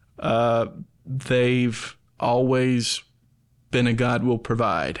 Mm-hmm. They've always been a God will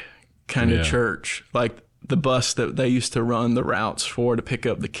provide kind of church. Like the bus that they used to run the routes for to pick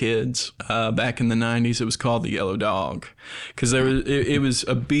up the kids back in the 90s, it was called the Yellow Dog because it was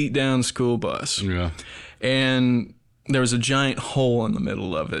a beat down school bus. Yeah. And there was a giant hole in the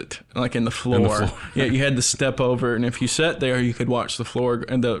middle of it, like in the floor. Yeah, you had to step over, and if you sat there, you could watch the floor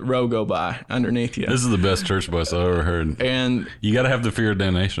and the row go by underneath you. This is the best church bus I've ever heard. And you got to have the fear of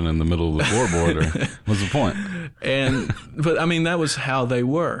damnation in the middle of the floorboard, or what's the point? But I mean, that was how they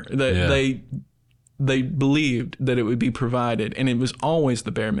were. They believed that it would be provided, and it was always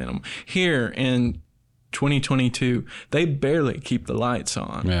the bare minimum. Here in 2022, they barely keep the lights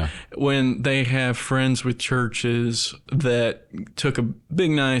on. Yeah. When they have friends with churches that took a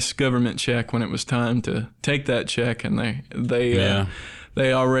big, nice government check when it was time to take that check, and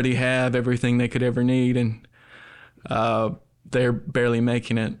they already have everything they could ever need, and they're barely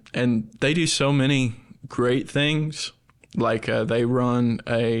making it. And they do so many great things, like they run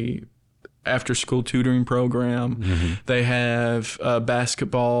a after-school tutoring program. Mm-hmm. They have a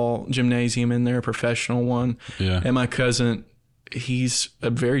basketball gymnasium in there, a professional one. Yeah. And my cousin, he's a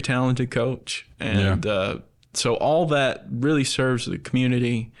very talented coach. And so all that really serves the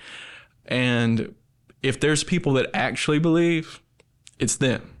community. And if there's people that actually believe, it's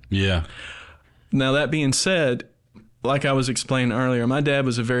them. Yeah. Now, that being said, like I was explaining earlier, my dad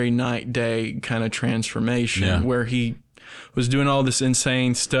was a very night-day kind of transformation where he was doing all this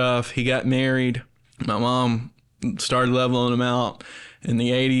insane stuff. He got married. My mom started leveling him out. In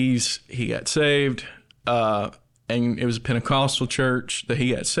the 80s, he got saved. And it was a Pentecostal church that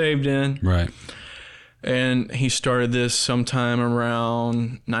he got saved in. Right. And he started this sometime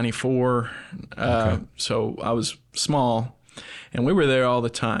around 94. Okay. So I was small. And we were there all the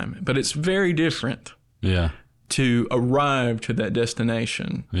time. But it's very different to arrive to that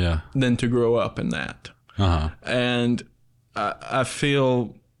destination than to grow up in that. Uh-huh. And I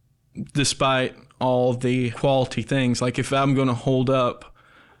feel, despite all the quality things, like if I'm going to hold up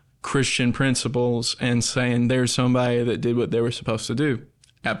Christian principles and saying there's somebody that did what they were supposed to do,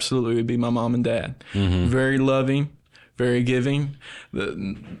 absolutely would be my mom and dad. Mm-hmm. Very loving, very giving.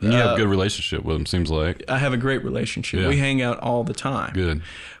 You have a good relationship with them, seems like. I have a great relationship. Yeah. We hang out all the time. Good.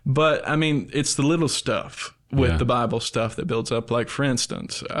 But, I mean, it's the little stuff with the Bible stuff that builds up. Like, for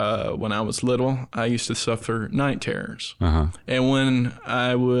instance, when I was little, I used to suffer night terrors. Uh-huh. And when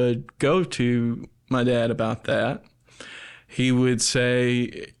I would go to my dad about that, he would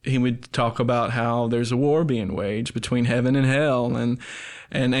talk about how there's a war being waged between heaven and hell and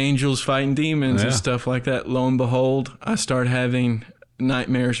angels fighting demons and stuff like that. Lo and behold, I started having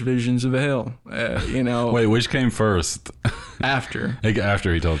nightmarish visions of hell. Wait, which came first? After he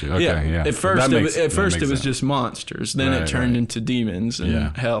told you. Okay, yeah. At first, it was just monsters. Then it turned into demons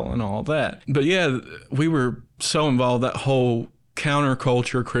and hell and all that. But we were so involved, that whole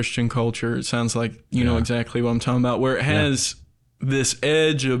counterculture, Christian culture. It sounds like you know exactly what I'm talking about, where it has this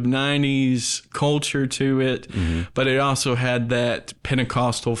edge of 90s culture to it, but it also had that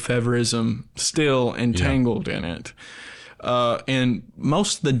Pentecostal favorism still entangled in it. And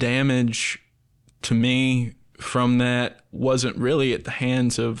most of the damage to me from that wasn't really at the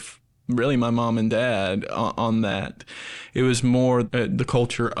hands of really my mom and dad on that. It was more the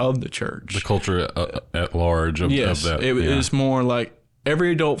culture of the church. The culture at large of that. It was more like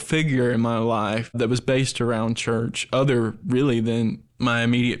every adult figure in my life that was based around church, other really than my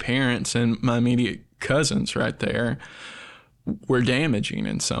immediate parents and my immediate cousins right there, were damaging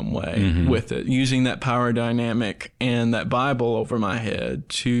in some way with it, using that power dynamic and that Bible over my head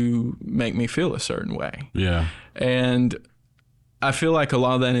to make me feel a certain way. Yeah. And I feel like a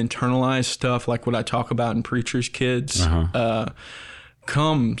lot of that internalized stuff, like what I talk about in Preacher's Kids,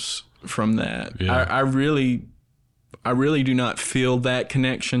 comes from that. Yeah. I really do not feel that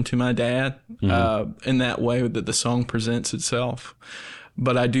connection to my dad in that way that the song presents itself.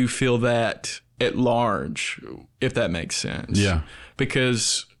 But I do feel that at large, if that makes sense. Yeah.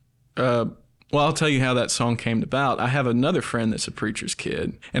 Because, well, I'll tell you how that song came about. I have another friend that's a preacher's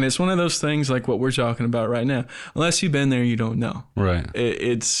kid. And it's one of those things like what we're talking about right now. Unless you've been there, you don't know. Right.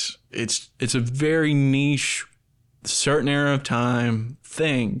 It's a very niche, certain era of time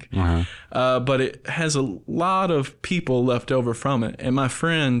thing. But it has a lot of people left over from it. And my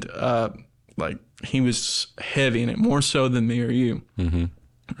friend, like, he was heavy in it, more so than me or you.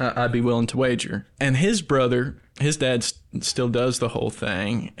 I'd be willing to wager. And his brother, his dad still does the whole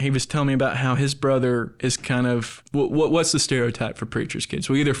thing. He was telling me about how his brother is kind of, what's the stereotype for preachers' kids?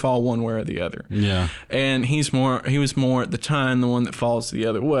 We either fall one way or the other. Yeah. And he was more at the time the one that falls the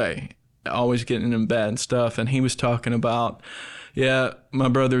other way, always getting in bad stuff. And he was talking about, yeah, my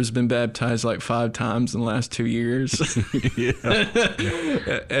brother's been baptized like 5 times in the last 2 years.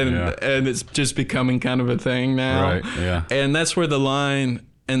 And it's just becoming kind of a thing now. Right, yeah. And that's where the line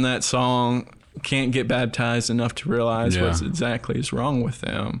in that song, can't get baptized enough to realize what exactly is wrong with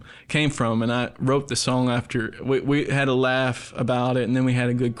them, came from. And I wrote the song after we had a laugh about it, and then we had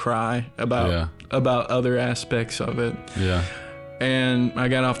a good cry about other aspects of it. Yeah. And I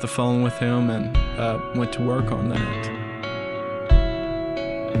got off the phone with him and went to work on that.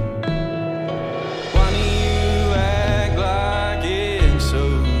 Why do you act like it's so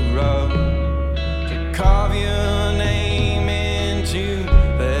rough to carve your name into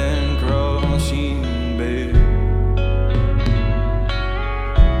that cross you bear?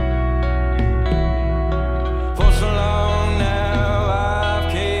 For so long now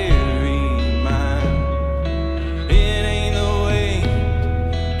I've carried mine. It ain't the way,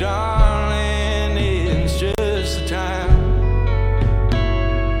 darling, it's just the time.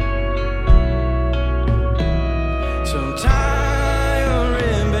 So tie a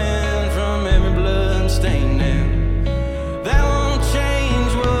ribbon from every blood stain now. That won't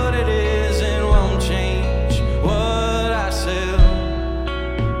change what it is, and won't change what I sell.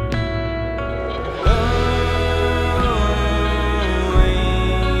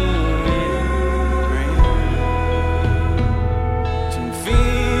 To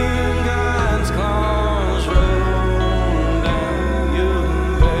feel God's claws roll down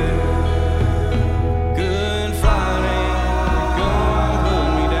your back. Good Friday, go on, put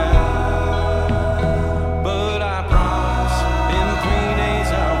me down. But I promise, in 3 days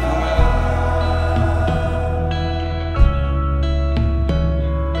I'll come out.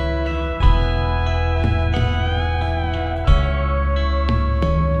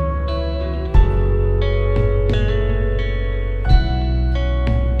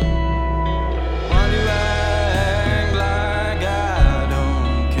 Why do I act like I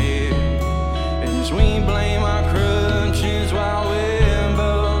don't care? As we blame our crutches while we're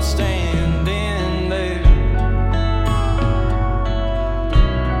both standing there.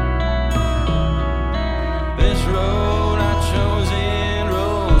 This road I chose, it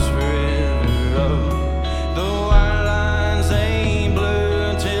rolls forever. The white lines ain't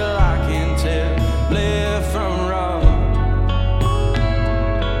blurred till I can tell left from wrong.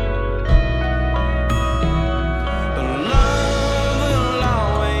 But love will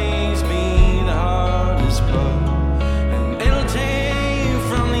always be the hardest part, and it'll tear you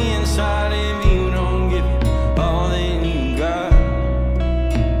from the inside if you don't give it all that you got.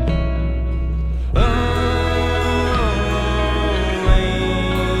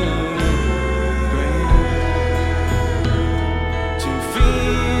 To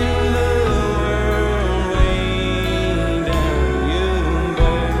feel the world way down your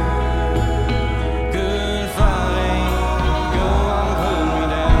back. Good Friday, go on, put me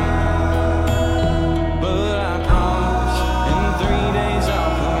down. But I promise, in 3 days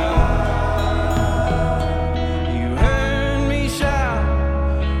I'll come out. You heard me shout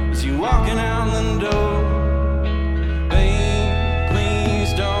as you walking out the door. Babe,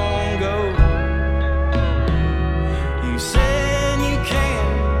 please don't go. You said you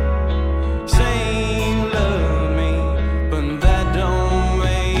can't say you love me, but that don't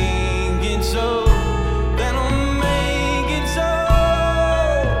make it so. That don't make it so.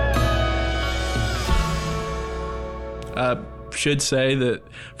 should say that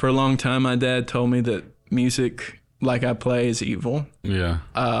for a long time, my dad told me that music like I play is evil. Yeah.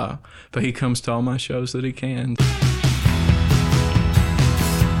 But he comes to all my shows that he can.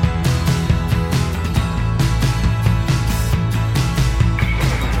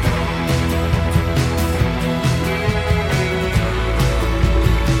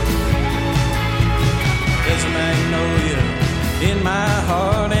 There's a magnolia in my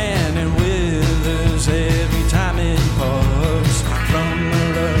heart, and it withers every time it parts from the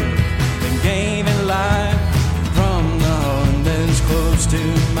love that gave it life, from the heart that's close to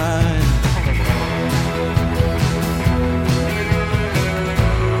mine.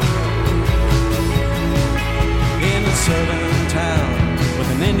 In a southern town with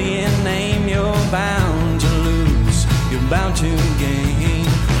an Indian name, you're bound to lose, you're bound to gain.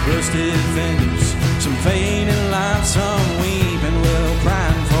 Rusted fenders, some fading life, some weeping, well,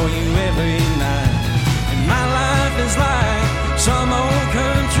 crying for you every night. And my life is like some old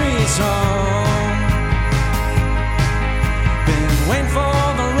country song. Been waiting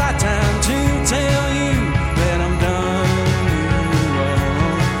for the right time to tell you that I'm done you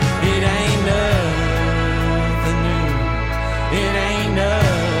wrong. It ain't nothing new. It ain't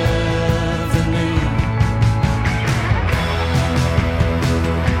nothing new.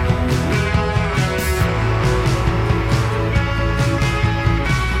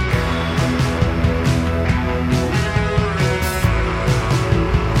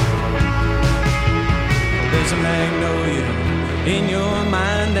 There's a magnolia in your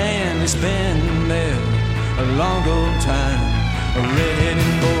mind, and it's been there a long old time. A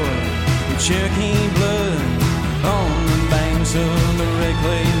red-headed boy with Cherokee blood on the banks of the red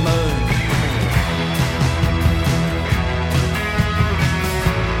clay mud.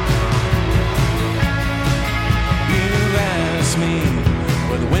 You ask me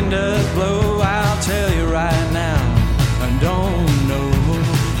where the wind does blow, I'll tell you right now, I don't know.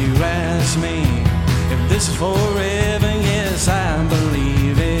 You ask me if this is forever, yes, I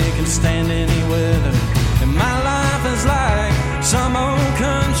believe it can stand any weather. And my life is like some old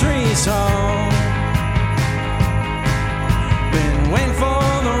country song. Been waiting for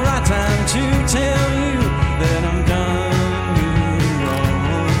the right time to tell you that I'm done you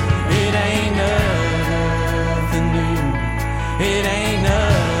wrong. It ain't nothing new. It ain't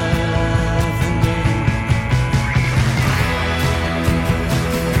nothing new.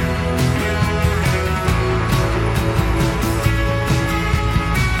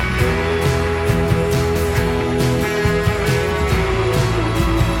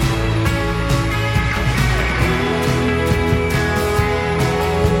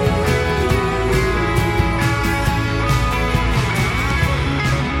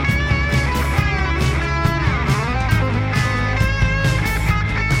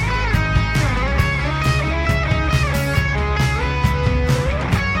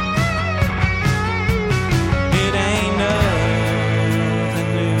 It ain't nothing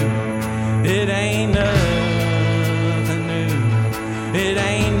new. It ain't nothing new. It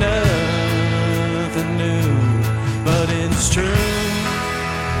ain't nothing new, but it's true.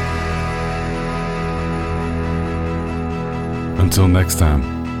 Until next time.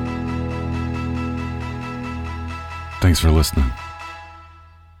 Thanks for listening.